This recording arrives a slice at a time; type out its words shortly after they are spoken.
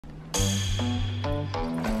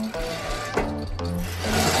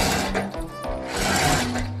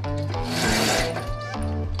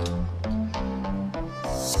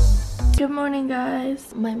Good morning,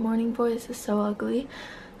 guys. My morning voice is so ugly,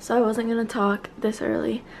 so I wasn't gonna talk this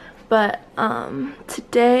early, but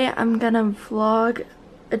today I'm gonna vlog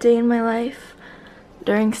a day in my life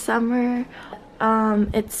during summer.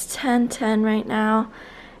 It's 10:10 right now,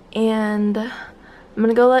 and I'm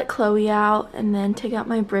gonna go let Chloe out and then take out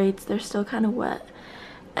my braids. They're still kind of wet,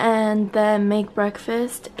 and then make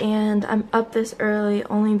breakfast. And I'm up this early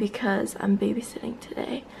only because I'm babysitting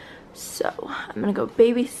today. So I'm gonna go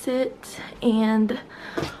babysit and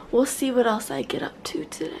we'll see what else I get up to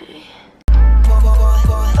today. But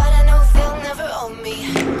I know they'll never own me.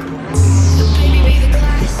 Baby, be the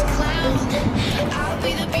glass clown. I'll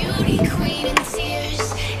be the beauty queen in tears.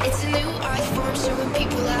 It's a new art form showing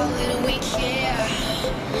people how little we care.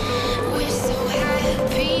 We're so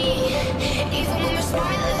happy, even when we're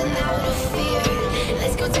smiling out of fear.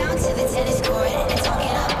 Let's go down to the tennis court and talk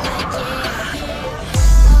it up like yeah.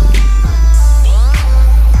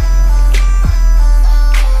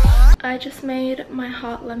 I just made my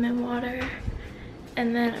hot lemon water,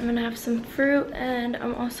 and then I'm gonna have some fruit, and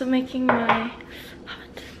I'm also making my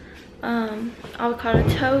hot avocado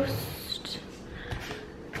toast.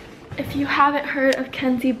 If you haven't heard of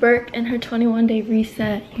Kenzie Burke and her 21-day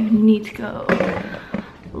reset, you need to go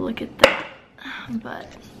look at that. But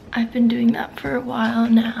I've been doing that for a while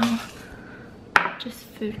now, just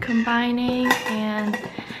food combining, and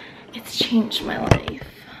it's changed my life.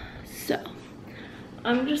 So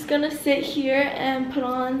I'm just gonna sit here and put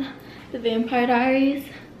on the Vampire Diaries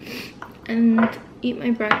and eat my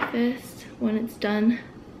breakfast when it's done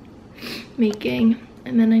making,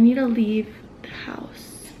 and then I need to leave the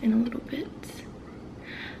house in a little bit.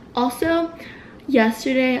 Also,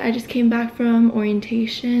 yesterday I just came back from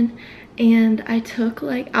orientation, and I took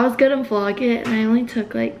I was gonna vlog it, and I only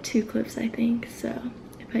took 2 clips, I think. So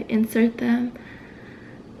if I insert them,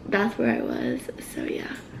 that's where I was. So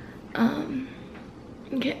yeah.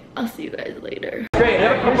 Okay, I'll see you guys later. Great,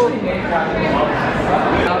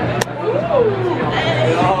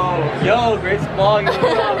 yo, Grace vlog.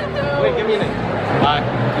 Wait, give me a minute. Hi.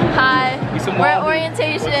 Hi. We're at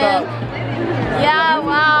orientation. Yeah,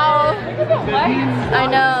 wow. I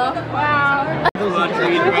know. Wow.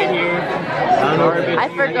 Right here. I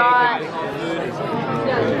forgot.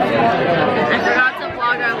 I forgot to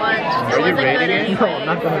vlog our lunch. Are you rating it? No, I'm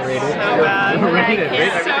not gonna rate it. So bad. Rate it.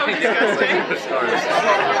 It's so disgusting.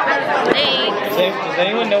 Thanks. Does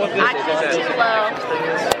anyone know what this is? Actually, too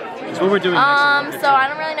low. It's what we're doing next. So I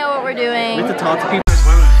don't really know what we're doing. We have to talk to people.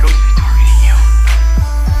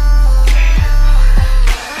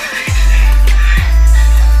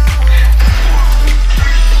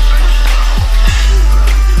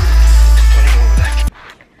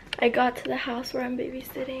 I got to the house where I'm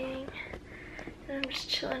babysitting, and I'm just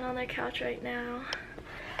chilling on the couch right now.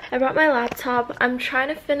 I brought my laptop. I'm trying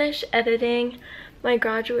to finish editing my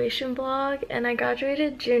graduation vlog, and I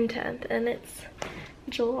graduated June 10th, and it's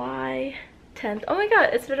July 10th. Oh my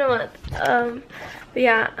god, it's been a month. But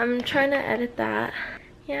yeah, I'm trying to edit that.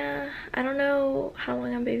 Yeah, I don't know how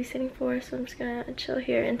long I'm babysitting for, so I'm just gonna chill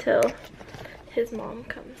here until his mom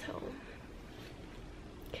comes home.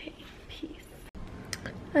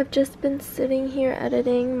 I've just been sitting here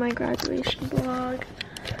editing my graduation vlog.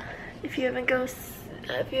 If you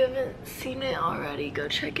haven't seen it already, go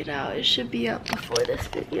check it out. It should be up before this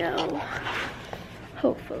video,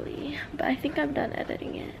 hopefully. But I think I'm done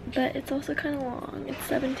editing it. But it's also kind of long. It's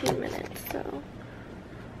 17 minutes, so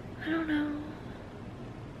I don't know.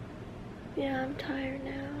 Yeah, I'm tired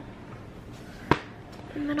now.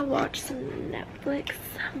 I'm gonna watch some Netflix,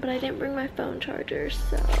 but I didn't bring my phone charger,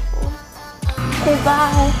 so. Okay,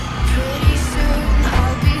 bye. Pretty soon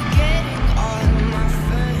I'll be getting on my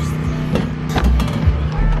first.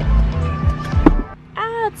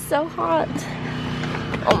 Ah, it's so hot.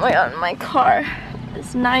 Oh my god, my car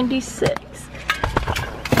is 96.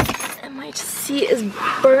 And my seat is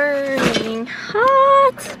burning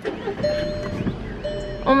hot.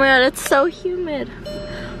 Oh my god, it's so humid.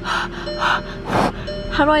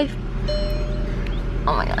 How do I?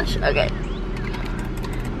 Oh my gosh, okay.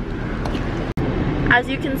 As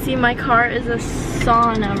you can see, my car is a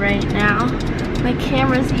sauna right now. My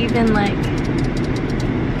camera's even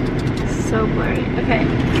so blurry. Okay.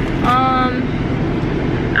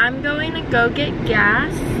 I'm going to go get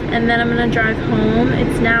gas, and then I'm gonna drive home.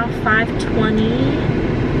 It's now 5:20.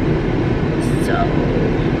 So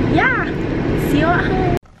yeah, see you at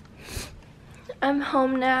home. I'm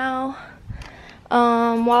home now.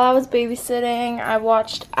 While I was babysitting, I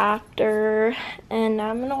watched After, and now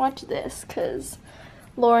I'm gonna watch this because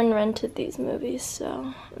Lauren rented these movies, so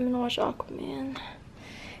I'm gonna watch Aquaman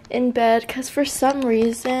in bed because for some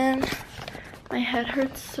reason My head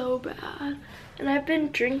hurts so bad. And I've been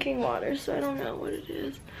drinking water, so I don't know what it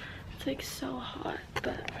is. It's like so hot,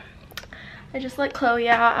 but I just let Chloe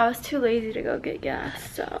out. I was too lazy to go get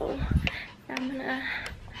gas, so I'm gonna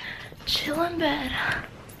chill in bed.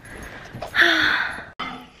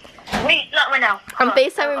 Wait, not right now. I'm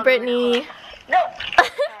FaceTiming Brittany. No.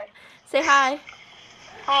 Say hi.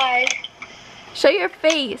 Hi. Show your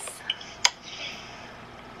face.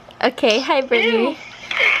 Okay, hi Brittany.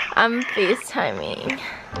 I'm FaceTiming.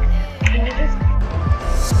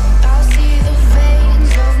 I'll see the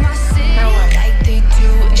veins of my city like they do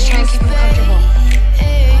in Yankee Bay.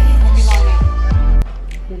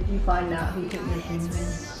 Did you find out who took your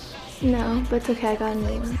things? No, but it's okay, I got a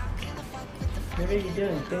new one. What are you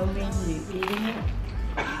doing? Filming? You eating it?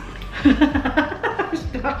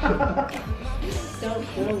 Don't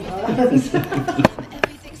film us.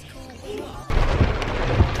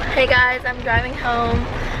 Hey guys, I'm driving home.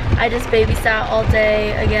 I just babysat all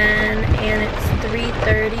day again, and it's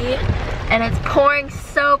 3:30 and it's pouring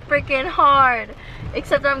so freaking hard.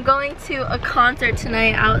 Except I'm going to a concert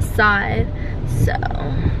tonight outside, so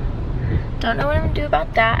don't know what I'm gonna do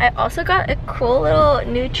about that. I also got a cool little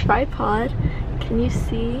new tripod. Can you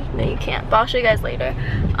see? No, you can't, but I'll show you guys later.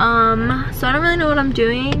 So I don't really know what I'm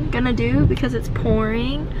gonna do because it's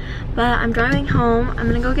pouring, but I'm driving home. I'm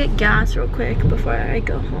gonna go get gas real quick before I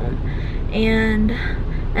go home, and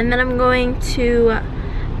then I'm going to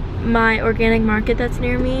my organic market that's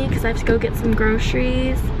near me because I have to go get some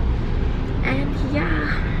groceries. And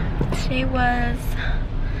yeah, today was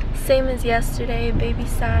same as yesterday,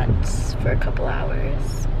 babysat for a couple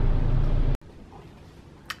hours.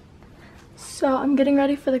 So I'm getting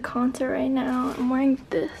ready for the concert right now. I'm wearing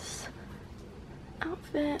this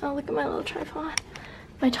outfit. Oh, look at my little tripod.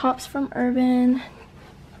 My top's from Urban.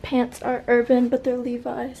 Pants are Urban, but they're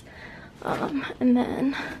Levi's. And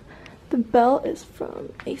then the belt is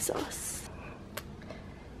from ASOS.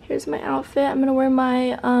 Here's my outfit. I'm gonna wear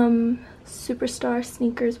my Superstar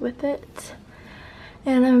sneakers with it.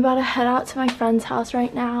 And I'm about to head out to my friend's house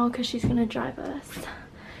right now because she's gonna drive us.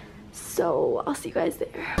 So I'll see you guys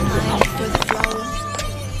there.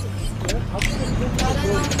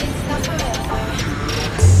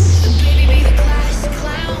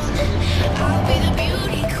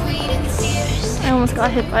 I almost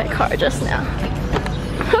got hit by a car just now.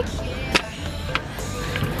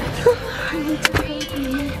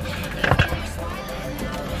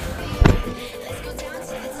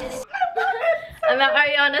 I'm at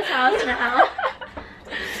Ariana's house now.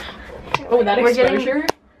 Oh, that exposure?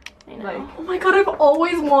 I know. Like, oh my god, I've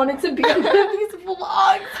always wanted to be in these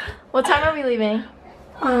vlogs. What time are we leaving?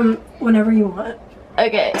 Whenever you want.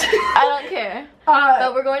 Okay, I don't care.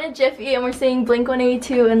 But we're going to Jiffy and we're seeing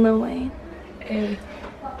Blink-182 and Lil Wayne. Hey.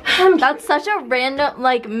 That's such a random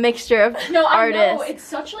like mixture of No, I artists. know. It's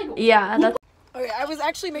such like. Yeah, that's. Okay, I was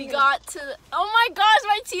actually making. Got to. Oh my gosh,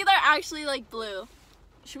 my teeth are actually like blue.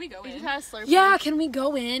 Should we go We in? just had a Slurpee. Yeah, can we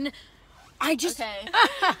go in? I just. Okay.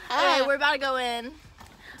 Okay, we're about to go in.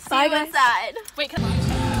 See Bye, you guys. inside. Wait, come on.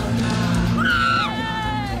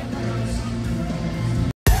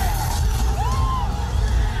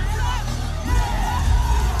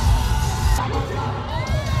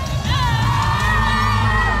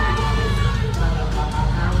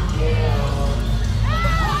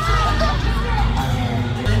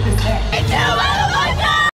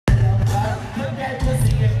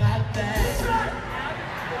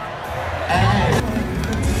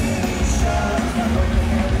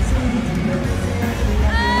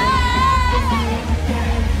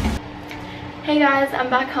 Hey guys, I'm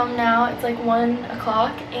back home now. It's like 1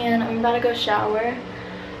 o'clock and I'm about to go shower.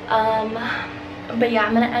 But yeah,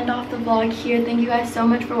 I'm gonna end off the vlog here. Thank you guys so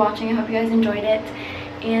much for watching. I hope you guys enjoyed it,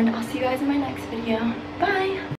 and I'll see you guys in my next video. Bye.